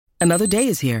Another day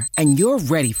is here, and you're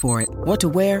ready for it. What to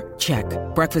wear? Check.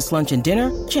 Breakfast, lunch, and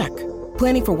dinner? Check.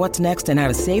 Planning for what's next and how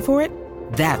to save for it?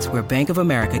 That's where Bank of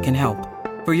America can help.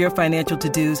 For your financial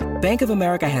to-dos, Bank of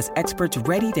America has experts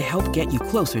ready to help get you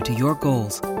closer to your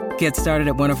goals. Get started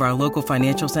at one of our local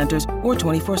financial centers or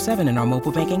 24/7 in our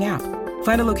mobile banking app.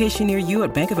 Find a location near you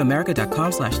at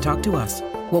bankofamerica.com/talktous.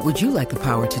 What would you like the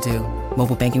power to do?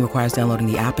 Mobile banking requires downloading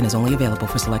the app and is only available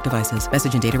for select devices.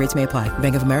 Message and data rates may apply.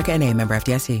 Bank of America N.A., member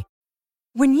FDIC.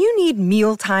 When you need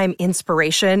mealtime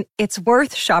inspiration, it's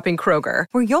worth shopping Kroger,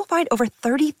 where you'll find over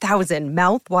 30,000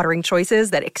 mouth-watering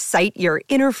choices that excite your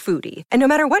inner foodie. And no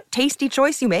matter what tasty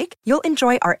choice you make, you'll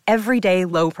enjoy our everyday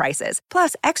low prices,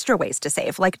 plus extra ways to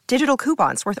save, like digital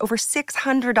coupons worth over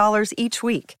 $600 each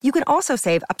week. You can also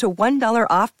save up to $1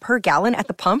 off per gallon at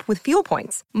the pump with fuel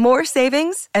points. More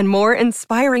savings and more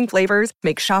inspiring flavors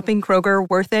make shopping Kroger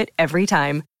worth it every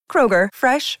time. Kroger,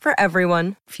 fresh for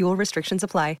everyone. Fuel restrictions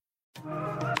apply.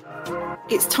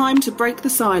 It's time to break the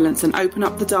silence and open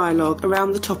up the dialogue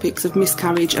around the topics of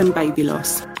miscarriage and baby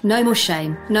loss. No more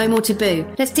shame, no more taboo.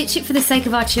 Let's ditch it for the sake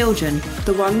of our children.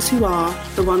 The ones who are,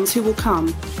 the ones who will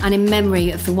come. And in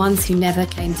memory of the ones who never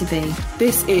came to be.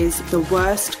 This is the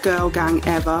Worst Girl Gang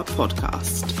Ever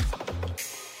podcast.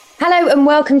 Hello and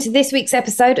welcome to this week's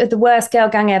episode of the Worst Girl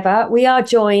Gang Ever. We are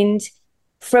joined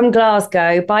from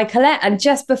Glasgow by Collette. And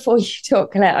just before you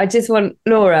talk, Collette, I just want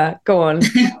Laura, go on.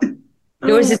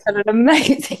 Laura's just got an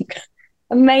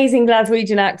amazing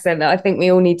Glaswegian accent that I think we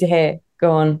all need to hear.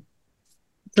 Go on.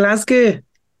 Glasgow.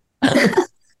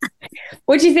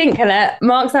 What do you think, Collette?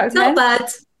 Marks out of 10?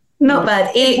 Not bad.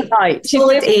 8. She's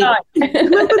 8.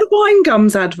 Remember the wine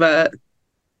gums advert?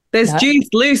 There's juice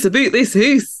loose about this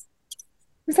house.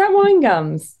 Was that wine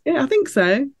gums? Yeah, I think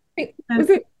so. Was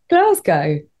it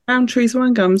Glasgow? Trees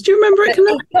wine gums. Do you remember it?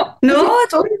 No, I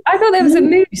don't. I thought there was a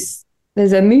moose.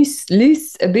 There's a moose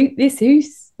loose about this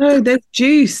house. No, there's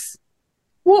juice.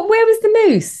 Where was the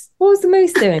moose? What was the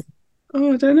moose doing?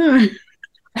 Oh, I don't know.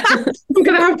 I'm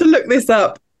going to have to look this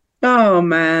up. Oh,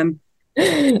 man.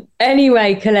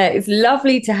 Anyway, Collette, it's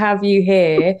lovely to have you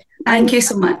here. Thank you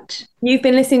so much. You've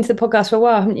been listening to the podcast for a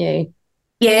while, haven't you?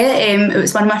 Yeah, it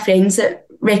was one of my friends that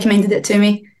recommended it to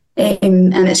me,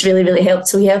 and it's really, really helped.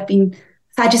 So yeah, I've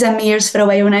had you in my ears for a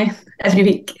while now, every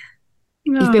week.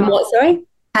 You've been what, sorry?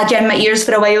 Had you in my ears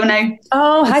for a while now.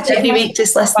 Oh, had you? Every week,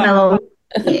 just listening along.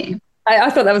 Yeah. I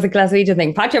thought that was a Glaswegian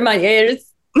thing. Had you in my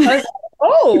ears. I was like,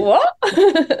 oh, what?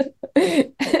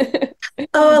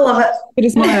 Oh, I love it. It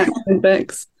is my accent,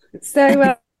 Bex.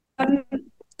 So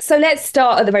let's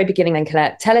start at the very beginning then,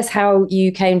 Collette. Tell us how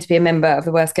you came to be a member of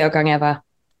the Worst Girl Gang Ever.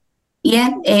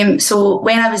 Yeah, so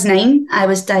when I was 9, I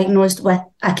was diagnosed with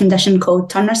a condition called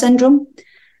Turner syndrome,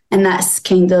 and that's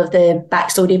kind of the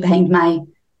backstory behind my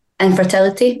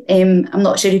infertility. I'm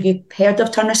not sure if you've heard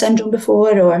of Turner syndrome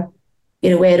before or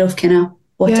you're aware of kind of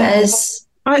what it is.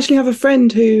 I actually have a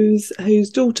friend whose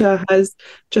daughter has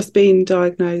just been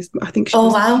diagnosed. I think she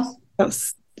was about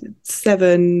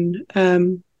 7.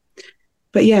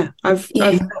 But I've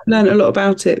learned a lot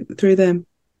about it through them.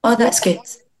 Oh, that's good.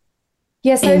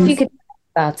 Yeah, so if you could talk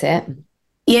about it.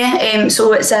 Yeah,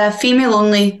 so it's a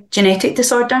female-only genetic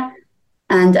disorder,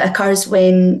 and it occurs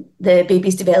when the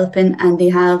baby's developing and they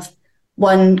have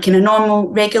one kind of normal,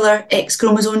 regular X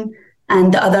chromosome,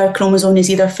 and the other chromosome is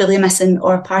either fully missing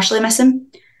or partially missing.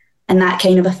 And that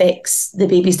kind of affects the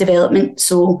baby's development.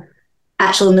 So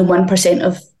actually only 1%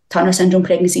 of Turner syndrome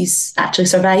pregnancies actually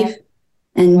survive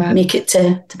and make it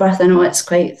to birth. I know it's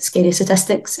quite scary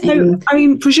statistics. So, I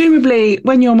mean, presumably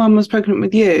when your mum was pregnant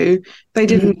with you, they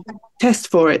didn't test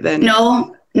for it then?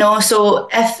 No. So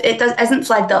if it isn't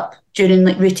flagged up during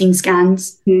like routine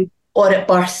scans or at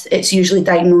birth, it's usually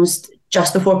diagnosed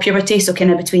just before puberty. So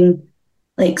kind of between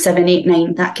like 7, 8,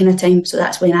 9, that kind of time. So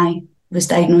that's when I was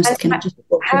diagnosed. Kind of just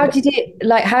before puberty.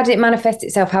 How did it manifest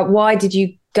itself? Why did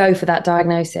you go for that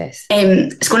diagnosis?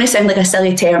 It's going to sound like a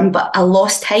silly term, but I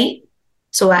lost height.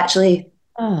 So actually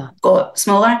got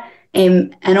smaller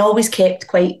and always kept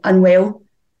quite unwell.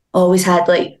 Always had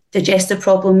like digestive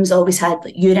problems, always had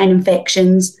like urine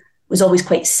infections, was always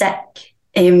quite sick,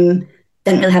 didn't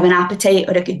really have an appetite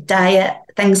or a good diet,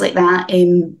 things like that.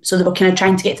 So they were kind of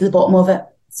trying to get to the bottom of it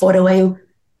for a while.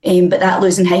 But that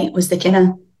losing height was the kind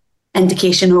of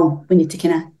indication, we need to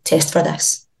kind of test for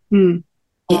this. Wow.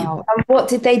 And what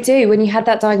did they do when you had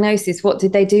that diagnosis? What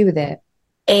did they do with it?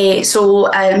 So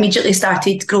I immediately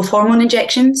started growth hormone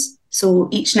injections, so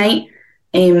each night,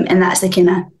 and that's the kind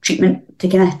of treatment to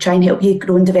kind of try and help you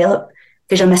grow and develop,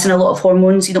 because you're missing a lot of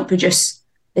hormones. You don't produce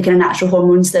the kind of natural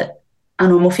hormones that a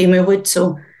normal female would,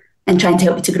 and trying to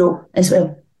help you to grow as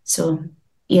well. So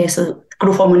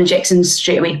growth hormone injections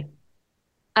straight away.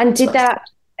 And did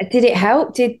it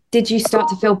help? Did you start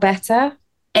to feel better?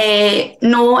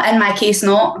 No, in my case,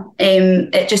 not.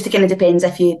 It just kind of depends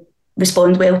if you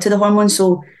respond well to the hormones.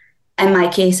 So in my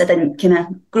case, I didn't kind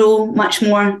of grow much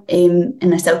more,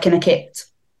 and I still kind of kept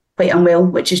quite unwell,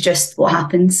 which is just what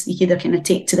happens. You either kind of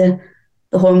take to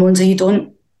the hormones or you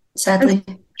don't, sadly.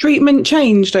 Has treatment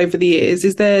changed over the years?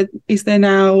 Is there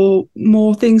now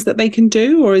more things that they can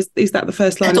do, or is that the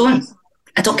first line?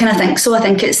 I don't kind of think so. I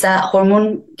think it's that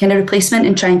hormone kind of replacement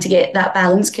and trying to get that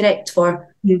balance correct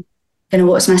for kind of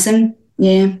what's missing.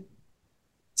 Yeah.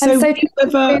 So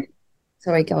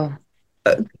sorry, go on.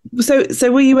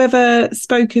 So were you ever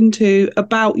spoken to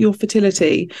about your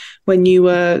fertility when you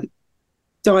were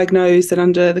diagnosed and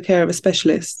under the care of a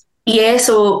specialist? Yeah,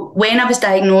 so when I was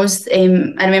diagnosed, I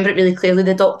remember it really clearly.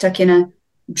 The doctor kind of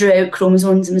drew out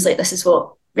chromosomes and was like, this is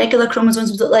what regular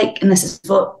chromosomes would look like, and this is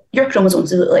what your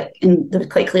chromosomes would look like. And there was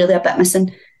quite clearly a bit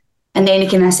missing. And then he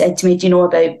kind of said to me, do you know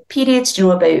about periods? Do you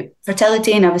know about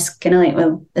fertility? And I was kind of like,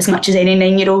 well, as much as any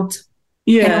 9-year-old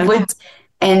kind of would.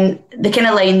 And the kind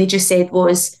of line they just said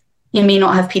was, you may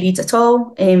not have periods at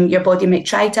all. Your body might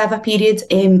try to have a period.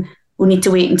 We'll need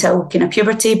to wait until kind of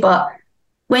puberty. But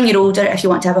when you're older, if you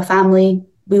want to have a family,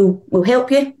 we'll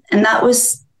help you. And that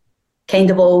was kind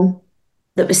of all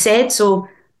that was said. So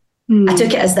I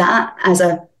took it as that, as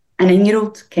a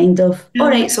 9-year-old kind of, all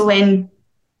right, so when,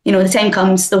 the time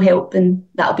comes, they'll help and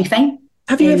that'll be fine.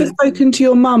 Have you ever spoken to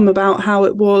your mum about how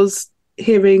it was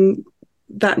hearing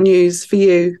that news for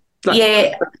you?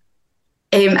 Yeah.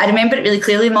 I remember it really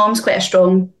clearly. Mum's quite a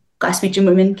strong Glaswegian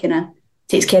woman, kind of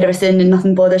takes care of everything and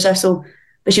nothing bothers her. So,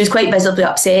 but she was quite visibly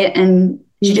upset and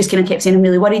she just kind of kept saying, I'm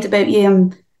really worried about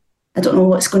you. I don't know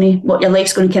what your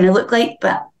life's going to kind of look like.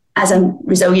 But as a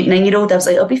resilient 9-year-old, I was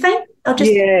like, I'll be fine. I'll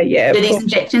just do these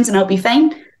injections and I'll be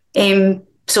fine.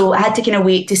 So I had to kind of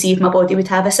wait to see if my body would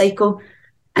have a cycle.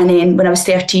 And then when I was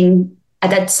 13, I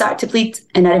did start to bleed.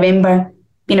 And I remember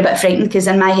being a bit frightened because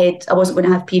in my head, I wasn't going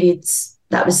to have periods.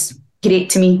 That was great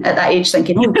to me at that age,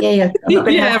 thinking, oh, yeah, I'm not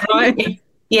going to have periods.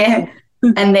 Yeah.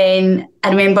 And then I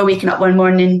remember waking up one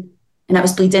morning and I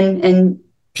was bleeding and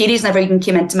periods never even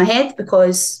came into my head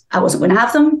because I wasn't going to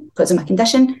have them because of my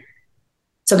condition.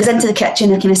 So I was into the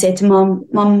kitchen. I kind of said to Mum,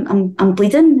 I'm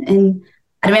bleeding. And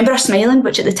I remember her smiling,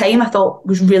 which at the time I thought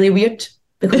was really weird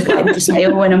because why would you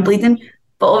smile when I'm bleeding?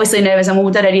 But obviously now as I'm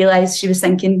older, I realised she was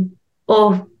thinking,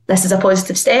 oh, this is a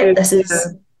positive step. This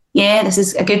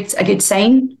is a good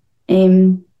sign.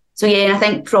 So yeah, and I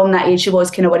think from that age, she was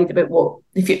kind of worried about what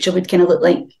the future would kind of look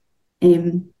like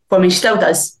for me. She still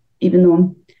does, even though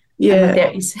I'm in my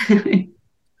 30s.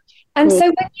 And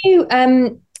so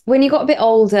when you got a bit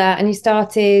older and you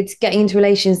started getting into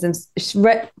relations and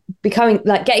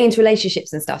getting into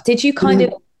relationships and stuff, did you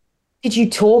did you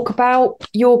talk about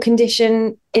your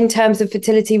condition in terms of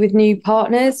fertility with new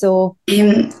partners or?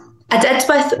 I did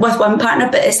with one partner,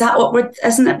 but it's that awkward,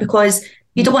 isn't it? Because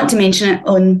you don't want to mention it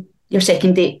on your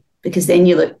second date because then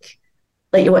you look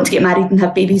like you want to get married and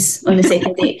have babies on the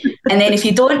second date. And then if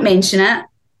you don't mention it,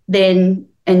 then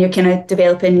and you're kind of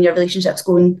developing and your relationship's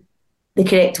going the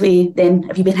correct way, then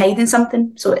have you been hiding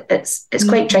something? So it's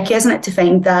quite tricky, isn't it, to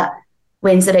find that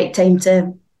when's the right time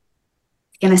to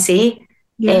kind of say.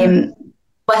 With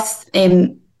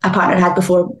a partner I had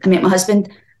before I met my husband,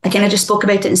 I kind of just spoke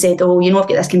about it and said, oh, I've got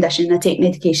this condition, I take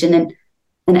medication and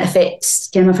it affects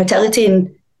kind of my fertility.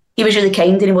 And he was really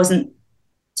kind and he wasn't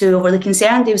too overly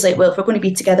concerned. He was like, well, if we're going to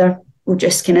be together, we'll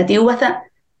just kind of deal with it.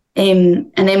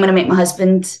 And then when I met my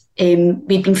husband,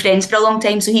 we'd been friends for a long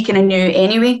time, so he kind of knew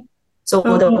anyway. So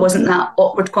there wasn't that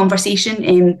awkward conversation.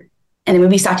 And then when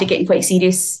we started getting quite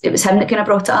serious, it was him that kind of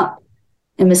brought it up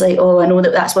and was like, oh, I know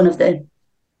that's one of the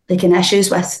kind of issues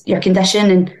with your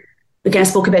condition. And we kind of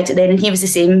spoke about it then, and he was the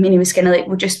same. And he was kind of like,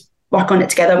 we'll just work on it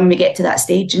together when we get to that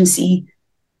stage and see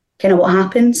kind of what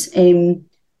happens. And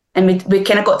we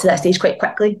kind of got to that stage quite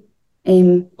quickly,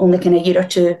 only kind of a year or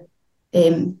two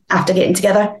after getting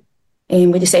together.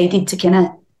 We decided to kind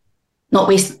of not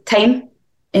waste time.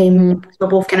 We're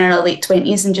both kind of in our late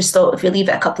 20s and just thought if we leave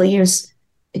it a couple of years,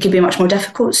 it could be much more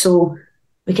difficult. So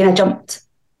we kind of jumped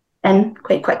in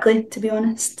quite quickly, to be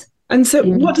honest. And so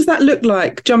what does that look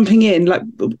like, jumping in? Like,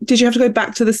 did you have to go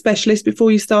back to the specialist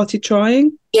before you started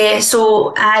trying? Yeah,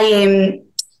 so I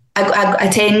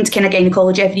attend kind of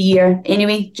gynecology every year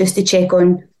anyway, just to check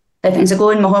on how things are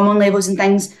going, my hormone levels and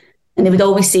things. And they would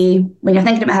always say, when you're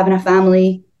thinking about having a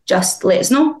family, just let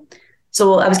us know.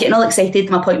 So I was getting all excited.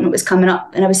 My appointment was coming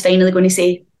up and I was finally going to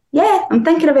say, yeah, I'm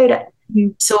thinking about it.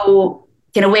 Mm-hmm. So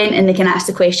kind of went and they kind of asked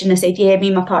the question. I said, yeah, me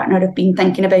and my partner have been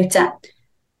thinking about it.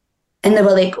 And they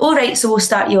were like, all right, so we'll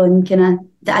start you on kind of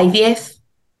the IVF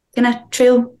kind of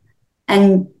trail.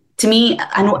 And to me,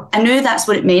 I knew that's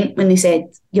what it meant when they said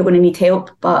you're going to need help,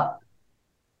 but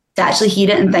to actually hear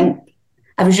it and think,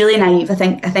 I was really naive. I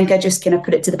think I just kind of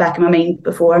put it to the back of my mind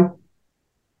before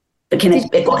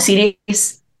it got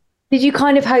serious. Did you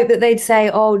kind of hope that they'd say,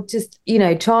 oh, just,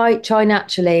 try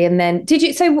naturally? And then did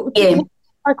you, so what was the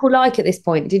cycle like at this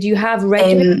point? Did you have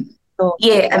regular?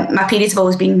 My periods have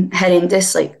always been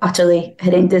horrendous, like utterly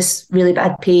horrendous, really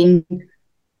bad pain,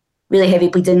 really heavy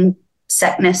bleeding,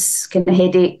 sickness, kind of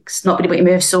headaches, not being able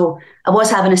to move. So I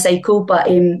was having a cycle, but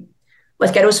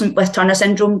with girls with Turner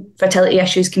syndrome, fertility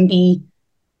issues can be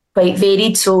quite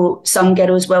varied. So some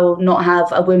girls will not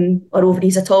have a womb or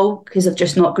ovaries at all because they've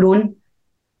just not grown.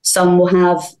 Some will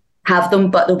have them,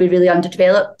 but they'll be really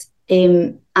underdeveloped.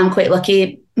 I'm quite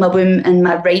lucky. My womb and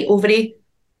my right ovary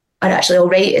are actually all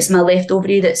right. It's my left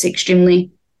ovary that's extremely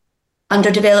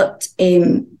underdeveloped.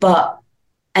 But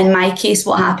in my case,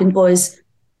 what happened was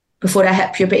before I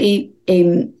hit puberty,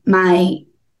 my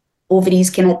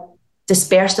ovaries kind of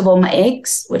dispersed of all my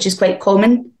eggs, which is quite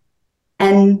common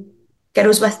in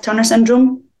girls with Turner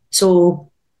syndrome.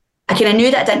 So I kind of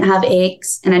knew that I didn't have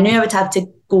eggs, and I knew I would have to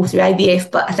go through IVF,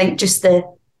 but I think just the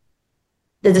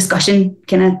discussion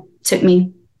kind of took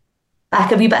me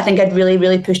back a wee bit. I think I'd really,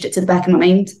 really pushed it to the back of my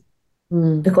mind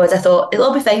because I thought it'll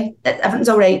all be fine. Everything's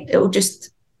all right. I'll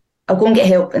go and get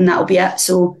help and that'll be it.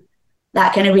 So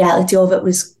that kind of reality of it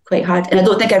was quite hard. And I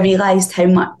don't think I realised how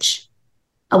much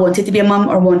I wanted to be a mum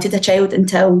or wanted a child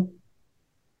until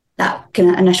that kind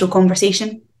of initial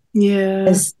conversation. Yeah.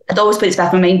 Because I'd always put it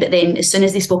back in my mind, but then as soon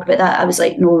as they spoke about that, I was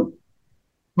like, no,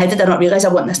 how did I not realise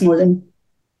I want this more than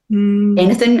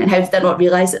anything? And how did I not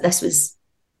realise that this was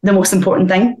the most important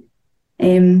thing?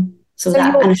 So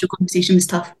that initial conversation was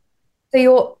tough.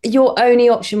 So your only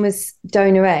option was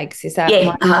donor eggs, is that?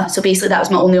 Yeah, so basically that was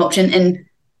my only option. And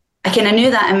I kind of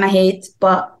knew that in my head,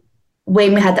 but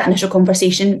when we had that initial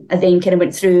conversation, I then kind of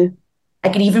went through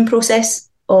a grieving process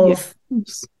of,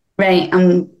 right,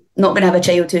 I'm not going to have a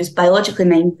child who's biologically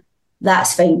mine,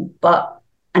 that's fine, but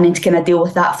I need to kind of deal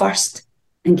with that first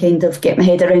and kind of get my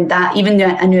head around that. Even though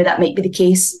I knew that might be the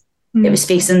case, it was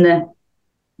facing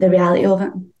the reality of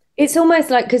it. It's almost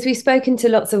like, because we've spoken to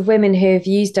lots of women who have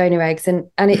used donor eggs,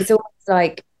 and it's almost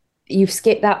like you've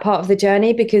skipped that part of the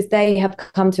journey because they have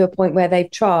come to a point where they've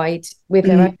tried with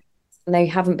their own and they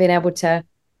haven't been able to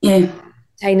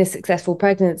obtain a successful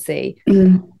pregnancy.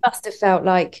 It must have felt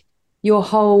like your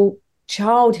whole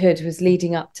childhood was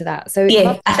leading up to that. So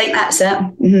I think that's it.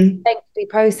 The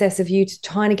process of you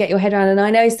trying to get your head around. And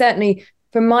I know certainly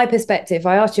from my perspective,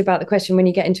 I asked you about the question when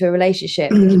you get into a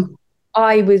relationship.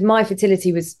 My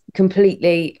fertility was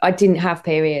completely, I didn't have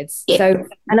periods. So,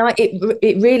 and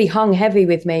it really hung heavy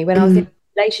with me when I was in a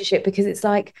relationship, because it's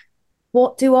like,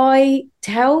 what do I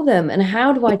tell them and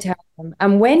how do I tell them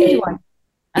and when do I?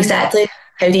 Exactly.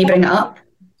 How do you bring it up?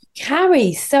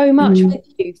 Carry so much with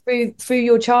you through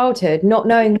your childhood, not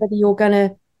knowing whether you're going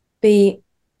to be,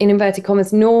 in inverted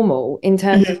commas, normal in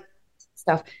terms of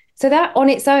stuff. So that on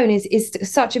its own is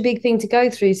such a big thing to go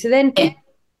through. So then get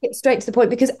straight to the point,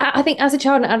 because I think as a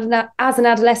child and as an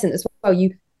adolescent as well,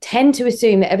 you tend to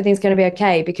assume that everything's going to be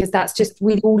okay, because that's just,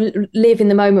 we all live in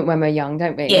the moment when we're young,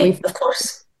 don't we? Yeah, of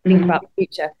course. Think about the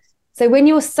future. So when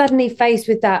you're suddenly faced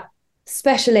with that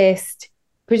specialist,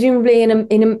 presumably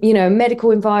in a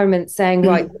medical environment, saying,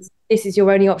 right, this is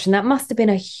your only option, that must have been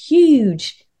a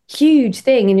huge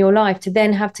thing in your life to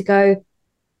then have to go,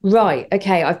 right,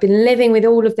 okay, I've been living with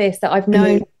all of this that I've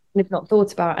known and have not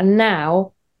thought about, and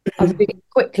now I've really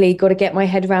quickly got to get my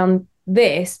head around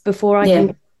this before I can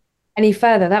go any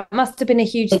further. That must have been a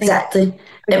huge thing. Exactly.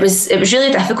 It was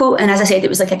really difficult, and as I said, it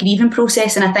was like a grieving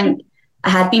process, and I think I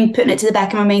had been putting it to the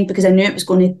back of my mind because I knew it was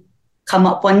going to come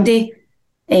up one day.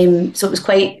 So it was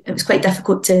quite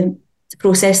difficult to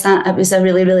process that. It was a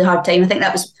really, really hard time. I think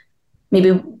that was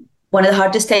maybe one of the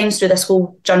hardest times through this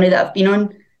whole journey that I've been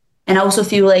on. And I also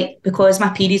feel like because my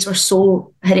periods were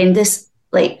so horrendous,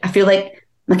 like I feel like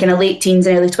my kind of late teens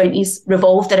and early 20s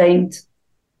revolved around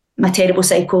my terrible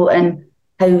cycle and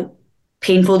how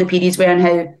painful the periods were and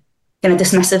how kind of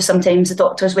dismissive sometimes the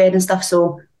doctors were and stuff.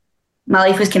 So my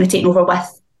life was kind of taken over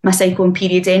with my cycle and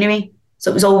periods anyway.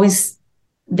 So it was always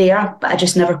there, but I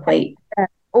just never quite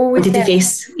wanted to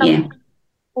face.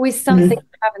 Always something to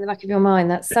have in the back of your mind.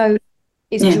 That's so,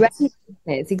 it's draining,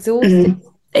 it's exhausting.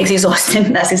 It's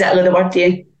exhausting. That's exactly the word,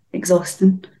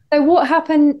 exhausting. So what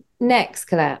happened next,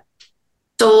 Collette?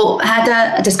 So I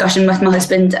had a discussion with my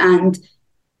husband, and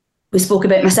we spoke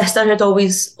about my sister had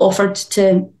always offered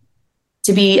to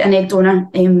be an egg donor.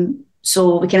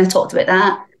 So we kind of talked about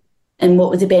that and what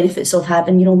were the benefits of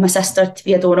having, my sister to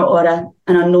be a donor or an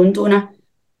unknown donor.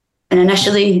 And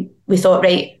initially we thought,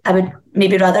 right, I would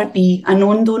maybe rather be a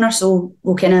known donor, so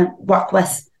we'll kind of work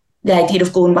with the idea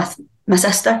of going with my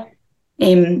sister.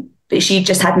 But she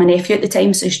just had my nephew at the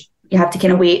time, so you have to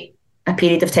kind of wait a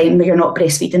period of time where you're not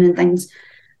breastfeeding and things.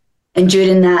 And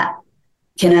during that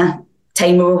kind of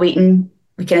time we were waiting,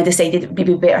 we kind of decided it would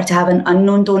be better to have an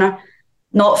unknown donor.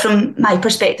 Not from my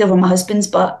perspective or my husband's,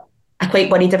 but I quite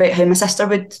worried about how my sister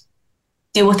would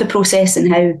deal with the process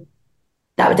and how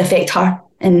that would affect her.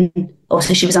 And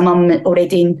also she was a mum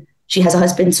already and she has a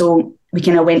husband, so we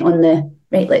kind of went on the,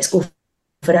 right, let's go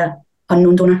for a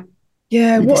unknown donor.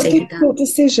 Yeah, what a difficult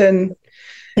decision.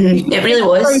 It really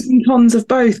was. Pros and cons of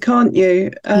both, can't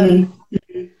you?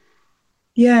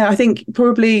 Yeah, I think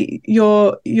probably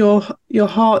your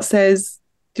heart says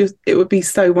just it would be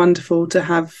so wonderful to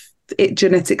have it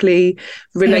genetically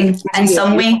related in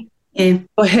some way. Yeah.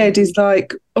 Your head is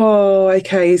like, oh,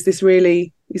 okay, is this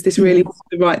really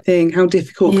the right thing? How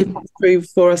difficult could this prove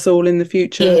for us all in the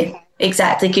future? Yeah,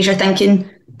 exactly, because you're thinking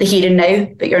the here and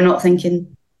now, but you're not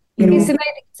thinking, you know. It's amazing.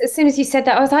 As soon as you said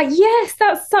that, I was like, yes,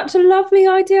 that's such a lovely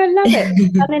idea. I love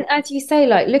it. And then, as you say,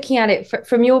 like looking at it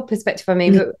from your perspective, I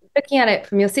mean, but looking at it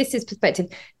from your sister's perspective,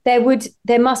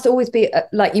 there must always be,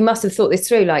 like, you must have thought this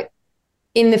through, like,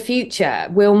 in the future,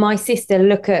 will my sister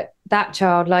look at that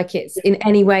child like it's in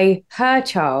any way her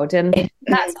child? And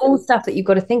that's all stuff that you've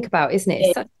got to think about, isn't it?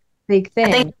 It's such a big thing.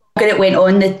 I think the longer it went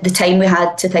on, the time we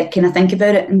had to think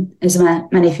about it, and as my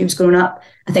nephew was growing up,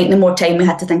 I think the more time we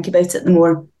had to think about it, the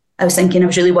more I was thinking, I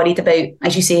was really worried about,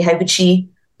 as you say, how would she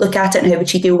look at it and how would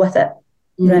she deal with it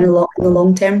in the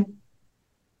long term.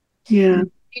 Yeah.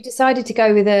 You decided to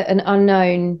go with an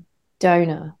unknown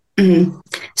donor.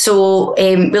 So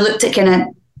we looked at kind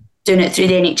of doing it through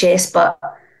the NHS, but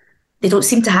they don't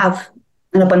seem to have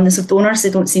an abundance of donors. They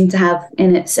don't seem to have,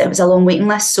 and it was a long waiting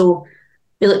list. So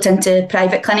we looked into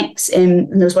private clinics,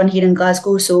 and there was one here in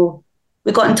Glasgow. So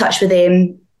we got in touch with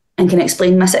them and kind of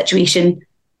explained my situation.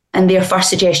 And their first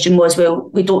suggestion was, well,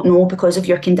 we don't know because of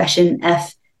your condition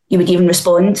if you would even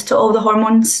respond to all the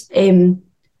hormones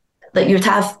that you would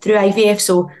have through IVF.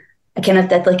 So I kind of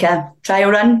did like a trial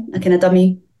run, a kind of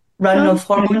dummy run of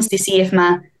hormones to see if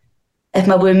my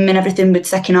womb and everything would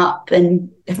thicken up and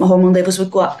if my hormone levels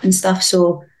would go up and stuff.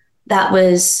 So that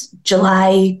was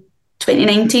July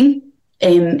 2019,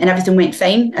 and everything went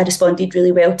fine. I responded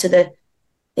really well to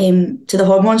the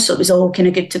hormones, so it was all kind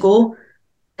of good to go.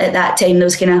 At that time, there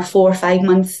was kind of 4 or 5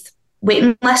 month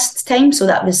waiting list time, so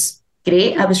that was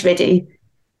great. I was ready to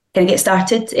kind of get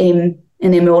started, and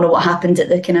then we all know what happened at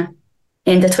the kind of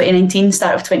end of 2019,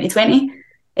 start of 2020.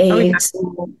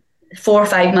 So 4 or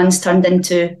 5 months turned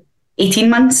into 18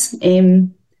 months,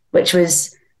 which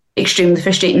was extremely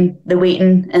frustrating. The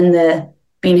waiting and the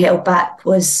being held back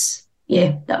was,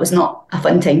 that was not a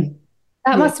fun time.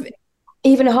 That must have been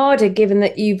even harder, given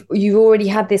that you've already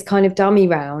had this kind of dummy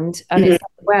round, and it's like,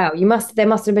 wow, there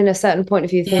must have been a certain point of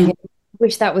view thinking, I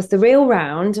wish that was the real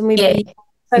round, and we'd be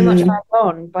so much further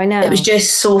on by now. It was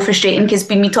just so frustrating because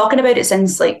we've been talking about it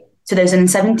since like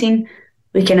 2017.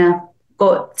 We kind of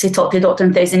got to talk to the doctor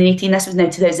in 2018. This was now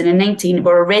 2019. We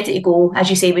were ready to go. As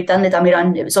you say, we'd done the dummy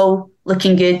run. It was all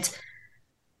looking good.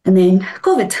 And then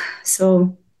COVID.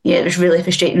 So, it was really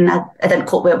frustrating. I didn't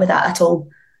cope well with that at all.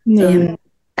 No.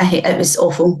 It was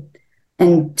awful.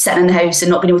 And sitting in the house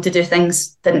and not being able to do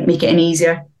things didn't make it any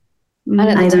easier. And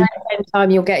at the same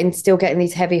time, you're still getting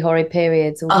these heavy, horrid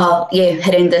periods.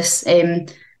 Horrendous. I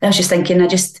was just thinking,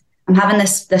 I'm having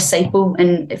this cycle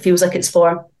and it feels like it's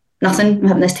for nothing. I'm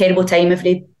having this terrible time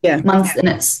every month and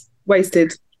it's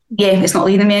wasted. It's not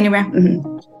leading me anywhere.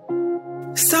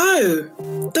 So,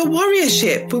 the warrior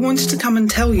ship, we wanted to come and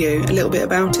tell you a little bit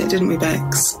about it, didn't we,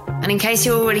 Bex? And in case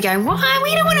you're already going, why?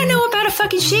 We don't want to know about a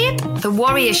fucking ship. The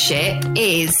warrior ship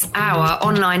is our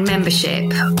online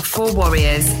membership for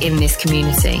warriors in this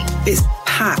community. It's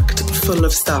packed full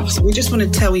of stuff. So we just want to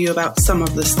tell you about some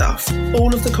of the stuff.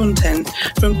 All of the content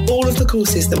from all of the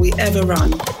courses that we ever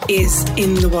run is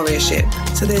in the warrior ship.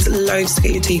 So there's loads to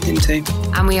get your teeth into.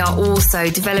 And we are also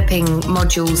developing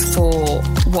modules for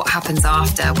what happens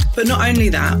after. But not only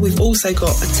that, we've also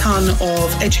got a ton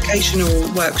of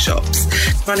educational workshops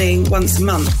running once a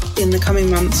month. In the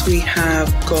coming months, we have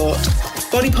got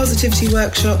body positivity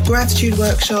workshop, gratitude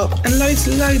workshop, and loads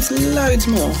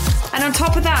more. And on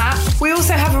top of that, we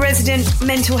also have a resident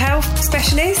mental health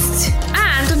specialist.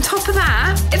 And on top of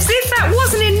that, as if that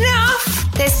wasn't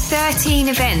enough, there's 13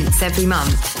 events every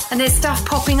month. And there's stuff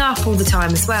popping up all the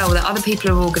time as well that other people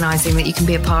are organising that you can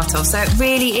be a part of. So it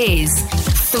really is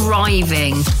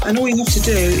thriving. And all you have to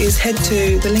do is head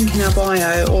to the link in our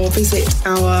bio or visit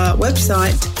our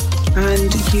website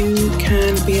and you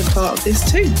can be a part of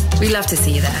this too. We love to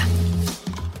see you there.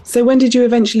 So when did you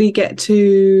eventually get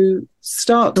to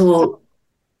start? So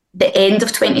the end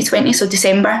of 2020, so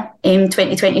December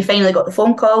 2020, finally got the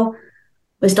phone call.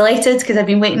 Was delighted because I've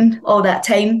been waiting all that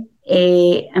time,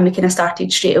 and we kind of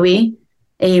started straight away.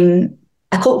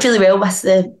 I coped really well with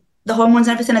the hormones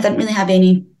and everything. I didn't really have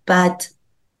any bad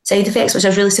side effects, which I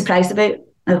was really surprised about.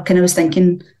 I kind of was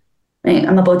thinking, right,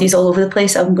 my body's all over the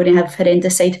place, I'm going to have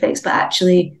horrendous side effects, but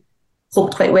actually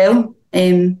coped quite well.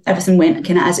 Everything went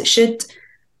kind of as it should.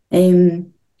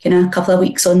 Kind of a couple of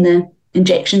weeks on the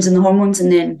injections and the hormones,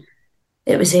 and then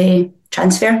it was a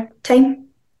transfer time.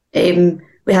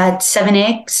 We had 7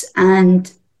 eggs,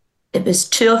 and it was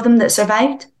 2 of them that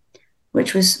survived,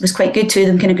 which was quite good. 2 of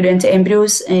them kind of grew into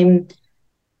embryos. Then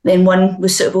 1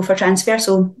 was suitable for transfer,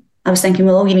 so I was thinking,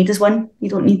 well, all you need is 1. You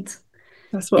don't need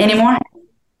any more.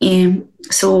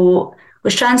 So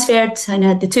was transferred, and I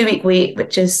had the 2-week wait,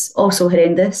 which is also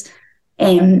horrendous.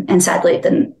 And sadly, it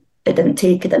didn't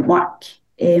work,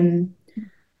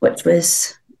 which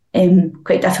was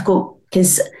quite difficult,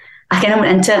 because I kind of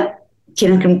went into it,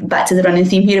 kind of going back to the running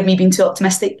theme here of me being too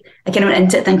optimistic. I kind of went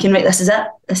into it thinking, right, this is it.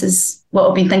 This is what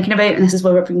I've been thinking about, and this is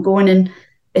where we've been going, and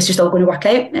it's just all going to work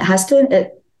out. It has to.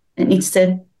 It needs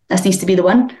to. This needs to be the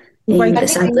one. But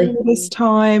sadly, this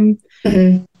time,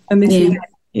 and this is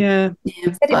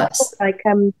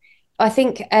I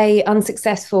think a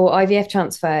unsuccessful IVF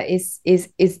transfer is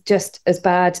just as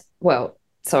bad. Well,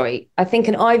 sorry, I think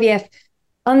an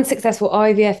unsuccessful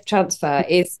IVF transfer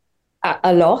is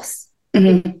a loss.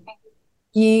 Mm-hmm.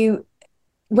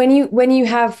 When you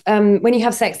have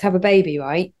sex to have a baby,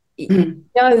 right? Mm-hmm.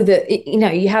 You know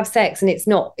that you have sex, and it's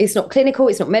not clinical,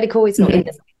 it's not medical, it's not in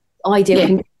the ideal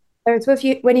condition. Whereas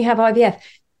when you have IVF,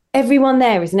 everyone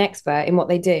there is an expert in what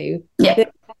they do. Yeah.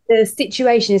 The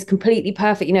situation is completely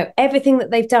perfect. Everything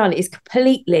that they've done is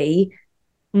completely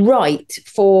right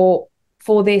for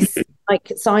this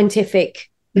like scientific.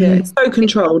 Yeah, it's so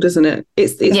controlled, isn't it?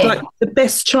 It's like the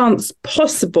best chance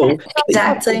possible.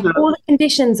 Exactly. All the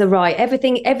conditions are right.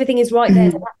 Everything is right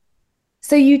there.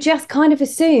 So you just kind of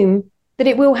assume that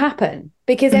it will happen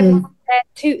because everyone's there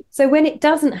too. So when it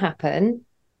doesn't happen,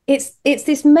 it's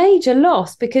this major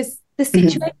loss because the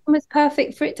situation was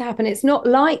perfect for it to happen. It's not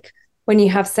like when you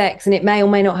have sex and it may or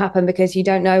may not happen because you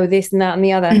don't know this and that and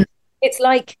the other. It's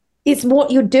like, it's what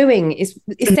you're doing. It's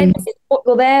essentially what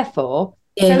you're there for.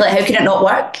 Yeah, so, like how can it not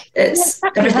work?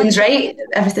 Everything's right.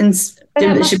 Everything's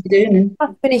doing what it should be doing.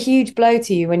 That's been a huge blow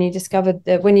to you when you discovered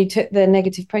when you took the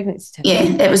negative pregnancy test.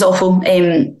 Yeah, it was awful.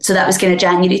 So that was kind of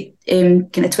January, kind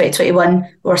of 2021. We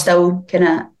were still kind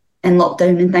of in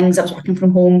lockdown and things. I was working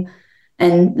from home,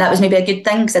 and that was maybe a good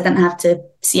thing because I didn't have to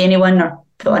see anyone or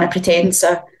put on a pretense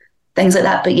or things like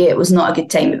that. But yeah, it was not a good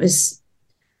time. It was.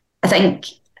 I think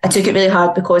I took it really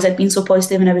hard because I'd been so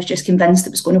positive and I was just convinced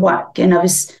it was going to work, and I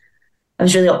was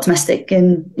really optimistic,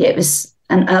 and yeah, it was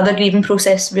another grieving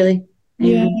process, really.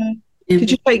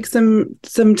 Did you take some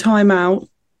time out?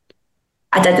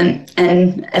 I didn't,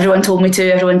 and everyone told me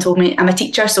to. Everyone told me, I'm a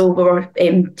teacher, so we were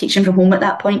teaching from home at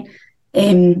that point,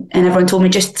 and everyone told me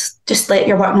just let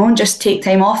your work known, just take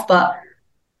time off. But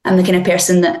I'm the kind of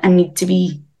person that I need to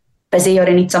be busy, or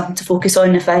I need something to focus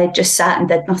on. If I had just sat and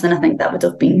did nothing, I think that would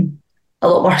have been a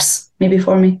lot worse maybe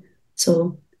for me.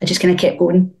 So I just kind of kept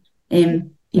going,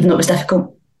 even though it was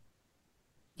difficult.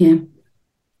 Yeah.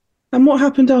 And what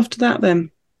happened after that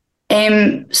then?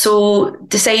 So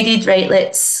decided, right,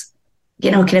 let's,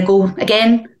 kind of go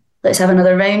again. Let's have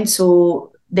another round.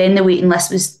 So then the waiting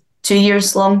list was 2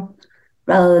 years long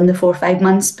rather than the 4 or 5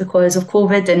 months because of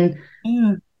COVID and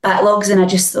backlogs. And I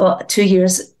just thought 2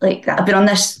 years, like I've been on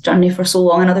this journey for so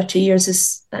long, another 2 years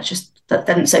that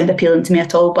didn't sound appealing to me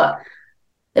at all, but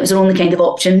it was the only kind of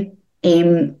option.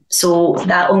 So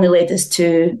that only led us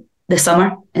to the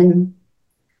summer and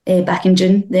back in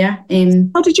June there.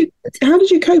 How did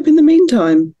you cope in the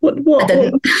meantime? What? I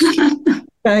didn't.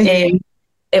 Okay.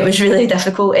 It was really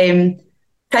difficult.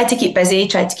 Tried to keep busy,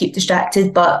 tried to keep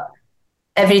distracted, but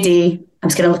every day I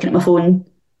was kind of looking at my phone.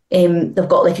 They've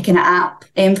got like a kind of app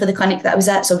for the clinic that I was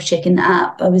at, so I was checking the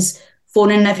app. I was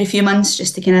phoning every few months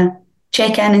just to kind of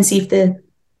check in and see if the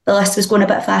list was going a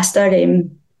bit faster.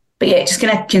 But yeah, it just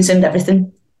kind of consumed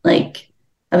everything. Like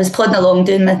I was plodding along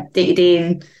doing my day-to-day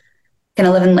and kind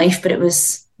of living life, but it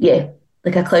was,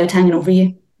 like a cloud hanging over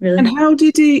you, really. And how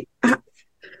did he...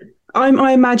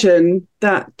 I imagine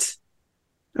that,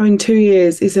 2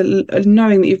 years is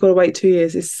knowing that you've got to wait 2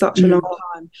 years is such a long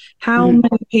time. How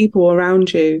many people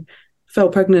around you fell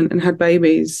pregnant and had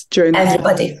babies during that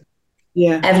Everybody. time?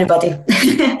 Yeah. Everybody.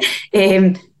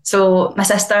 So my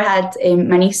sister had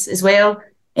my niece as well.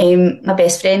 My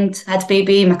best friend had a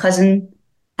baby. My cousin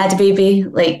had a baby.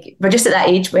 Like, we're just at that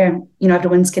age where, you know,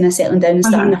 everyone's kind of settling down and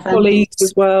starting their families. Colleagues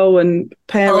as well, and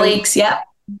parents. Colleagues, yeah.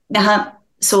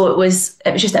 So it was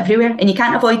just everywhere, and you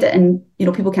can't avoid it, and, you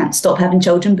know, people can't stop having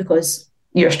children because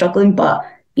you're struggling, but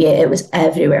yeah, it was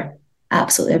everywhere,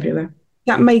 absolutely everywhere.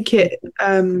 That make it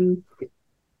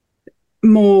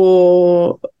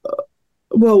more,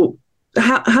 well,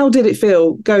 how did it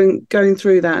feel going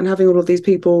through that and having all of these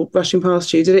people rushing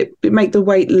past you? Did it make the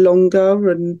wait longer?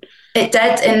 And it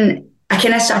did, and I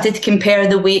kind of started to compare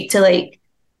the wait to, like,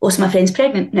 oh, so my friend's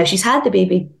pregnant, now she's had the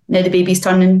baby, now the baby's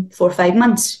turning 4 or 5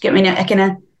 months. Get me?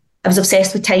 I was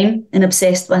obsessed with time and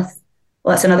obsessed with,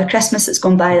 well, that's another Christmas that's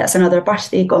gone by, that's another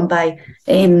birthday gone by,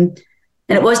 and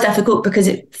it was difficult because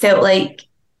it felt like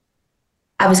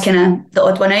I was kind of the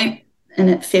odd one out,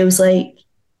 and it feels like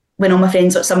when all my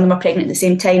friends, some of them were pregnant at the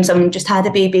same time, some of them just had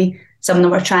a baby, some of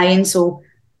them were trying, so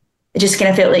it just kind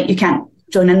of felt like you can't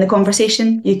join in the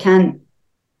conversation, you can't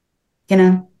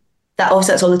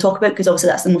that's all they talk about, because obviously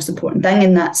that's the most important thing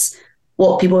and that's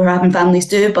what people who are having families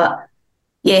do, but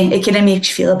yeah, it kind of makes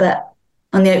you feel a bit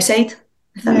on the outside,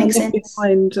 if that makes sense.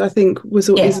 I think is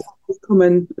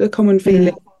a common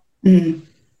feeling.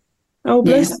 Oh,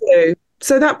 bless you.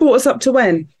 So that brought us up to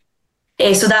when?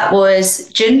 So that was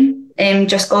June,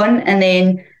 just gone, and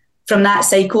then from that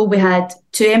cycle we had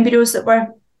 2 embryos that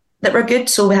were good.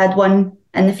 So we had one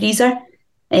in the freezer.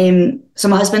 So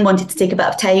my husband wanted to take a bit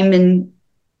of time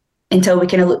until we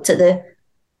kind of looked at the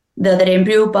other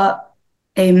embryo, but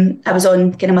I was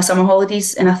on kind of my summer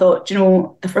holidays, and I thought, you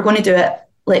know, if we're going to do it,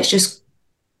 let's just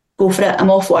go for it. I'm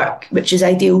off work, which is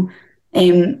ideal,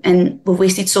 and we've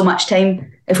wasted so much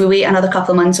time. If we wait another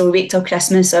couple of months, or we wait till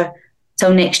Christmas or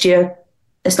till next year,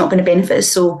 it's not going to benefit us.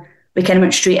 So we kind of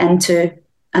went straight into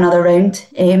another round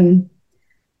in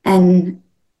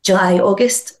July,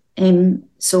 August.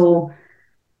 So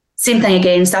same thing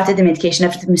again, started the medication,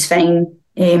 everything was fine.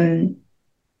 The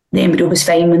embryo was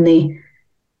fine when they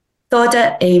thawed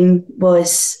it,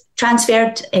 was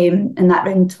transferred, and that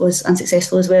round was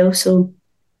unsuccessful as well. So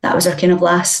that was our kind of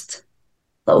last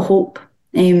little hope.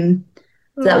 So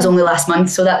that was only last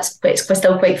month, so it's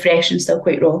still quite fresh and still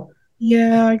quite raw.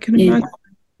 Yeah, I can imagine.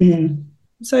 I'm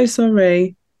so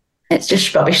sorry. It's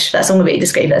just rubbish. That's the only way to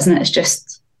describe it, isn't it? It's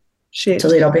just shit.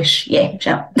 Totally rubbish. Yeah,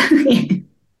 shit.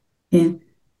 Yeah.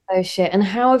 Oh shit. And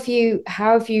how have you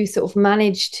sort of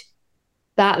managed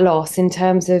that loss in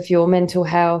terms of your mental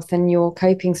health and your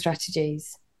coping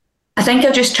strategies? I think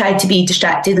I've just tried to be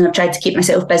distracted and I've tried to keep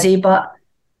myself busy, but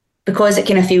because it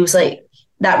kind of feels like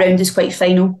that round is quite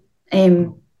final,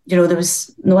 you know, there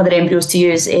was no other embryos to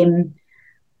use,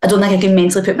 I don't think I can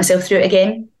mentally put myself through it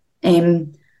again.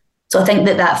 So I think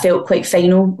that felt quite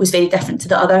final, was very different to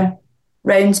the other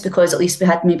rounds, because at least we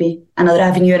had maybe another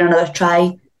avenue or another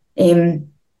try.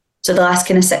 So the last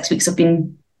kind of 6 weeks have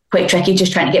been quite tricky,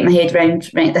 just trying to get my head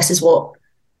around, right, this is what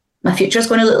my future is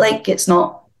going to look like. It's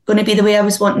not going to be the way I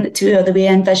was wanting it to, or the way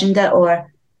I envisioned it,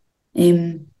 or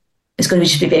it's going to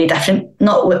just be very different.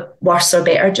 Not worse or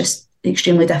better, just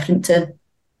extremely different to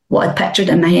what I'd pictured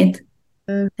in my head.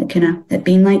 It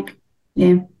being like,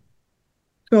 yeah.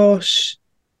 Gosh,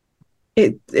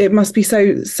 it must be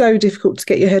so difficult to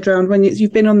get your head around when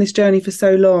you've been on this journey for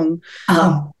so long.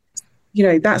 You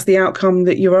know, that's the outcome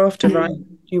that you're after, right?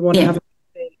 You want to have a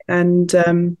baby. And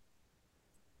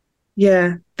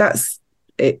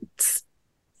it's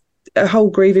a whole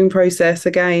grieving process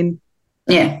again.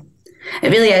 Yeah, it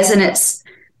really is. And it's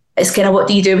kind of, what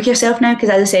do you do with yourself now? Because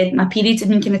as I said, my periods have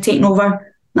been kind of taking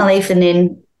over my life, and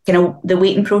then kind of the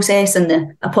waiting process and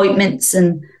the appointments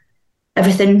and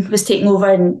everything was taking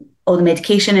over, and all the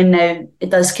medication. And now it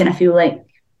does kind of feel like,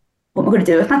 what am I going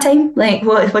to do with my time? Like,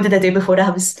 what did I do before I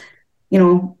was, you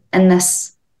know, in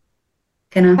this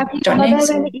kind of journey?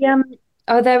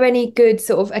 Are there any good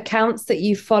sort of accounts that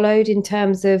you've followed in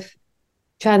terms of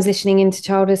transitioning into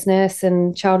childlessness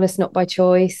and childless not by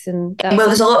choice? And well,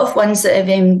 there's a lot of ones that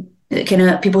have kind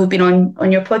of people who've been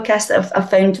on your podcast that I've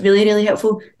found really, really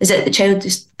helpful. Is it the Child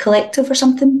Collective or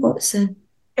something? What's the...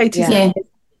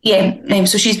 Yeah.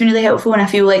 So she's been really helpful, and I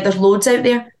feel like there's loads out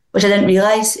there, which I didn't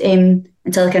realise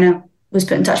until I kind of was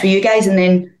put in touch with you guys, and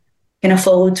then kind of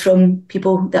followed from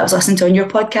people that I was listening to on your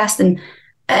podcast. And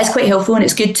it is quite helpful, and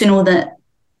it's good to know that,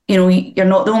 you know, you're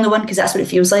not the only one, because that's what it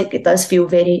feels like. It does feel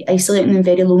very isolating and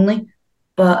very lonely.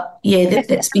 But yeah,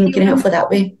 it's been kind of helpful that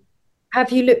way.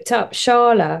 Have you looked up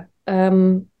Sharla,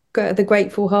 the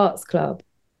Grateful Hearts Club?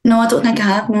 No, I don't think I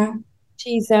have, no.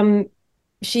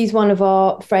 She's one of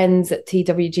our friends at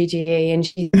TWGGE, and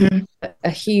she's a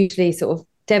hugely sort of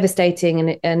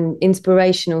devastating and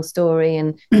inspirational story,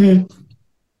 and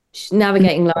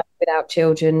navigating life without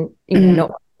children, you know,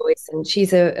 not voice, and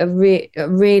she's a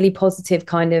really positive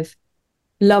kind of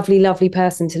lovely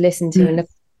person to listen to. And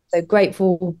so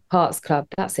Grateful Parts Club,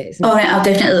 that's it, isn't it? All right, I'll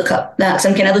definitely look up that. So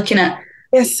I'm kind of looking at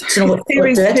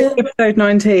series episode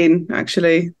 19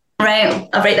 actually. Right,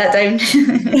 I'll write that down.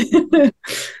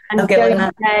 And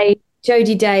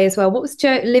Jodie Day as well. What was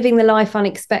Living the Life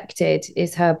Unexpected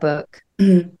is her book.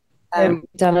 Done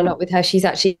a lot with her. She's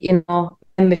actually in our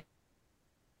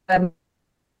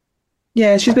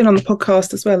yeah, she's been on the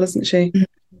podcast as well, hasn't she?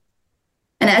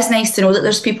 And it is nice to know that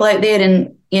there's people out there,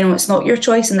 and it's not your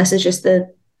choice, and this is just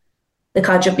the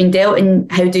card you've been dealt,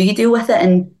 and how do you deal with it?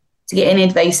 And to get any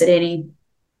advice or any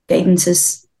guidance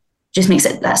just makes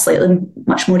it that slightly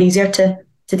much more easier to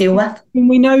deal with.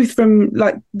 We know from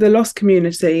like the loss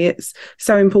community, it's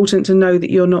so important to know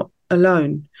that you're not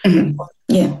alone.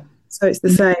 Yeah. So it's the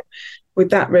same with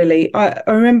that, really. I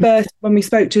remember when we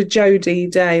spoke to Jodie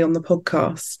Day on the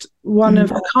podcast,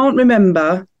 I can't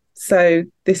remember, so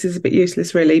this is a bit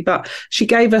useless really, but she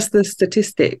gave us the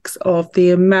statistics of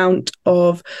the amount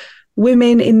of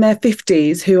women in their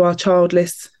 50s who are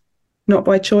childless, not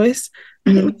by choice.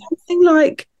 And it was something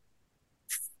like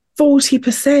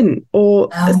 40% or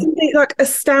something like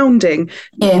astounding.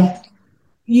 Yeah.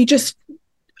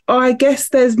 I guess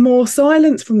there's more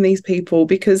silence from these people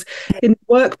because in the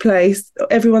workplace,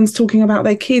 everyone's talking about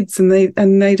their kids and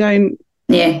they don't.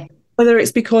 Yeah. Whether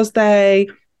it's because they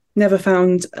never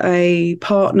found a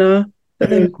partner that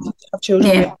they wanted to have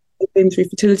children with, they've been through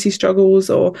fertility struggles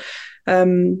or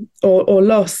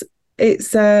loss.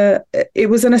 It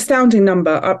was an astounding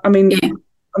number. I mean,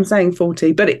 I'm saying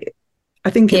 40, but I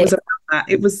think it was about that.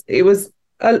 It was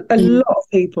a lot of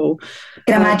people.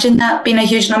 I can imagine that being a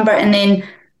huge number. And then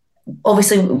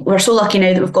obviously we're so lucky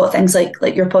now that we've got things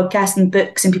like your podcast and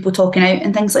books and people talking out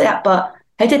and things like that. But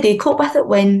how did they cope with it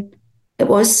when it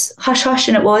was hush hush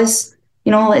and it was,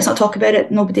 let's not talk about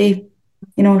it, nobody,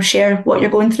 share what you're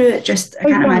going through? I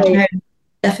can't imagine how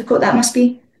difficult that must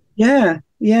be. Yeah.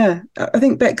 I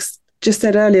think Bex just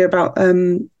said earlier about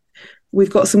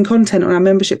we've got some content on our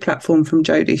membership platform from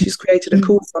Jodie. She's created a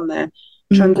course on there,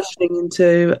 transitioning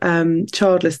into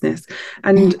childlessness,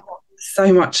 and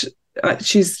so much.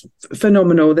 She's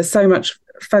phenomenal. There's so much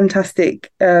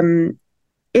fantastic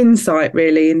insight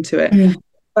really into it.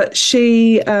 But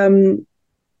she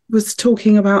was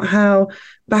talking about how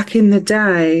back in the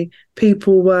day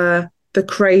people were the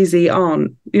crazy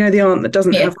aunt, the aunt that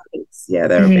doesn't have kids. Yeah,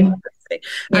 they're a bit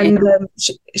crazy. And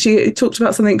she talked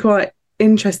about something quite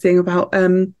interesting about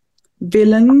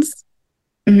villains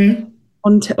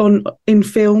on in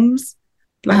films,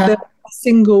 like the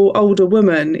single older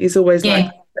woman is always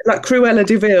like Cruella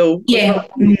de Vil,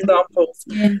 examples.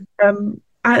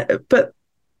 But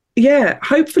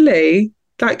hopefully,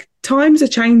 like times are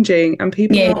changing and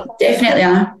people are definitely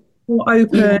more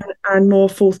open and more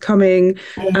forthcoming.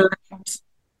 And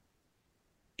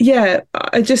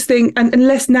I just think and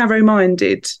less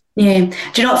narrow-minded. Yeah.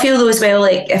 Do you not feel though as well,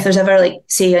 like if there's ever like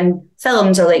say in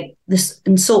films or like this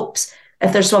in soaps,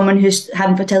 if there's someone who's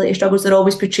having fertility struggles, they're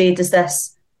always portrayed as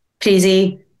this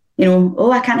crazy,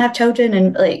 I can't have children,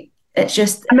 and like it's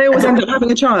just. And they always end up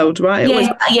having a child, right?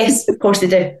 Yes, of course they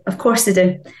do.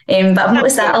 But I've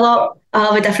noticed that a lot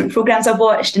with different programs I've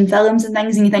watched and films and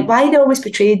things, and you think, why are they always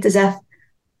portrayed as if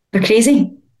they're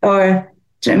crazy, or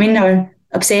do you know what I mean, or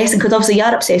obsessed? And because obviously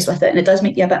you're obsessed with it, and it does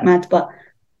make you a bit mad, but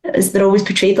they're always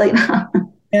portrayed like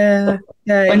that.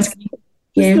 It's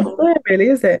not fair, really,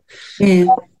 is it? Yeah.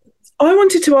 I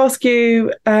wanted to ask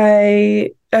you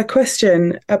a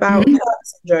question about Turner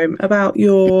syndrome, about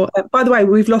your. By the way,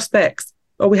 we've lost Bex,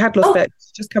 or we had lost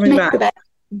Bex, just coming back.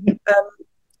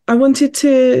 I wanted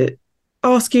to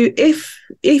ask you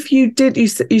if you did. You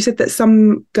said that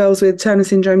some girls with Turner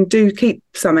syndrome do keep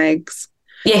some eggs.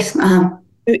 Yes.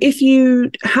 If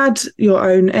you had your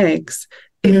own eggs,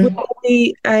 it would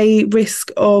be a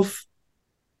risk of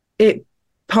it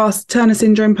Turner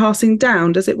syndrome passing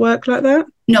down. Does it work like that?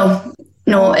 No,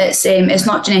 it's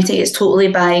not genetic. It's totally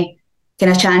by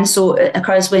kind of chance. So it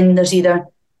occurs when there's either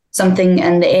something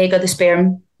in the egg or the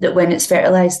sperm that when it's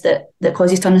fertilised that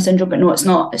causes Turner syndrome. But no, it's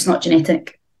not. It's not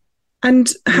genetic. And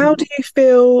how do you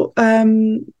feel?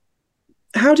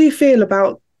 How do you feel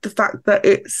about the fact that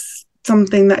it's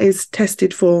something that is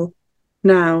tested for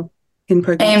now in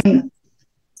pregnancy?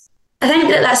 I think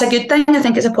that's a good thing. I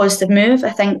think it's a positive move.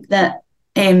 I think that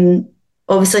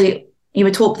obviously you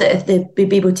would hope that if they'd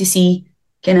be able to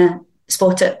kind of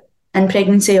spot it in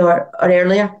pregnancy or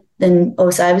earlier than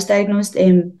obviously I was diagnosed.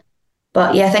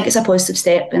 But yeah, I think it's a positive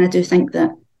step, and I do think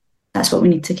that that's what we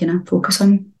need to kind of focus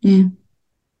on. Yeah.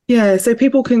 Yeah, so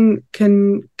people can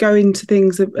go into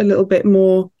things a little bit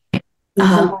more.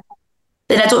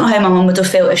 then I don't know how my mum would have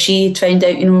felt if she had found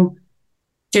out,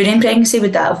 during pregnancy.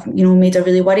 Would that have, made her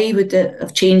really worry? Would it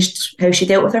have changed how she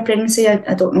dealt with her pregnancy?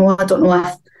 I don't know. I don't know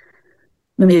if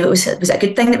maybe was it a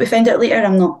good thing that we found out later? I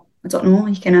don't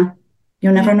know.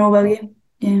 You'll never know, will you?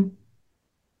 Yeah.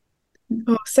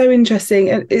 Oh, so interesting.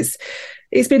 And it's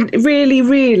been really,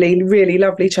 really, really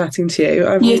lovely chatting to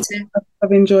you. You too.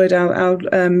 I've enjoyed our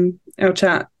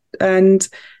chat, and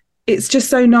it's just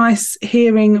so nice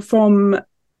hearing from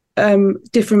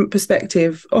different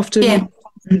perspective. Often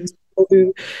people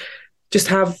who just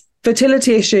have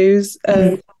fertility issues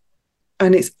and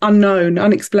it's unknown,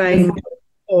 unexplained.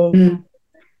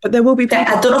 But there will be people.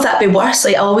 I don't know if that'd be worse.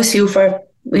 Like, I always feel for,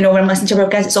 when I'm listening to our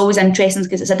guys, it's always interesting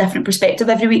because it's a different perspective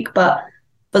every week. But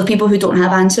for the people who don't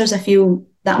have answers, I feel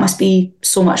that must be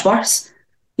so much worse.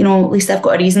 At least I've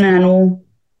got a reason and I know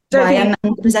why I'm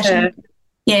in the position.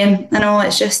 Yeah, I know.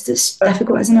 It's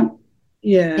difficult, isn't it?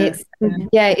 Yeah.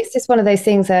 It's just one of those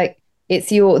things like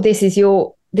this is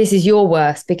your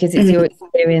worst because it's your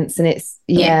experience, and it's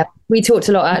we talked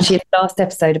a lot actually in the last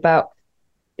episode about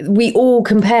we all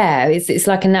compare. It's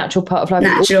like a natural part of life.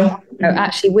 Natural.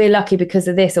 Actually, we're lucky because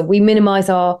of this, or we minimize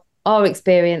our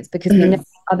experience because we know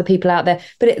other people out there.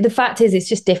 But the fact is, it's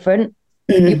just different.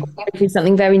 You're going through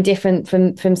something very different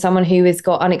from someone who has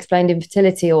got unexplained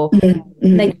infertility, or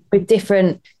they with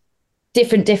different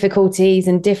difficulties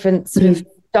and different sort of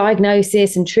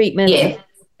diagnosis and treatment. Yeah.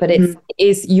 But it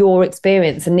is your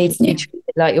experience and needs to be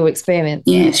treated like your experience.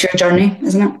 Yeah, it's your journey,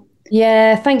 isn't it?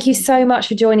 Yeah, thank you so much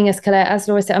for joining us, Collette. As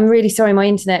Laura said, I'm really sorry my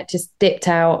internet just dipped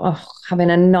out. Oh, having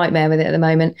a nightmare with it at the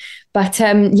moment. But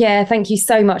thank you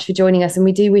so much for joining us, and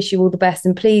we do wish you all the best.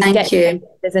 And please if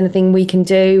there's anything we can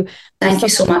do. Thank you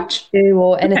so much.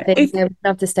 Or anything, we'd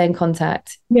love to stay in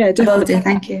contact. Yeah, definitely.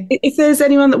 Thank you. If there's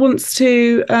anyone that wants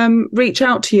to reach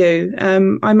out to you,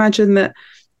 I imagine that,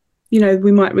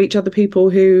 we might reach other people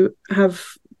who have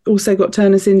also got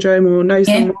Turner syndrome or know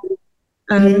someone.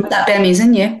 That'd be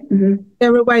amazing, yeah. Is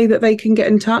there a way that they can get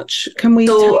in touch? Can we?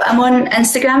 So I'm on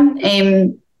Instagram.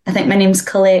 I think my name's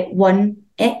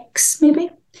Collette1X, maybe.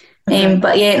 Okay.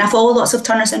 But yeah, and I follow lots of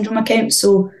Turner syndrome accounts.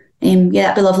 So that'd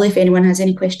be lovely if anyone has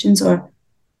any questions or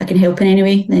I can help in any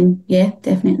way. Then yeah,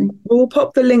 definitely. We'll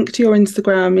pop the link to your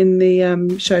Instagram in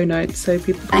the show notes so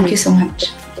people. Thank you so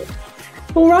much.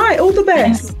 All right, all the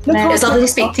best. It's lovely to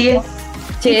speak to you.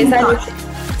 Cheers.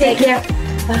 Take care.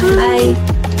 Bye.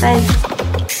 Bye.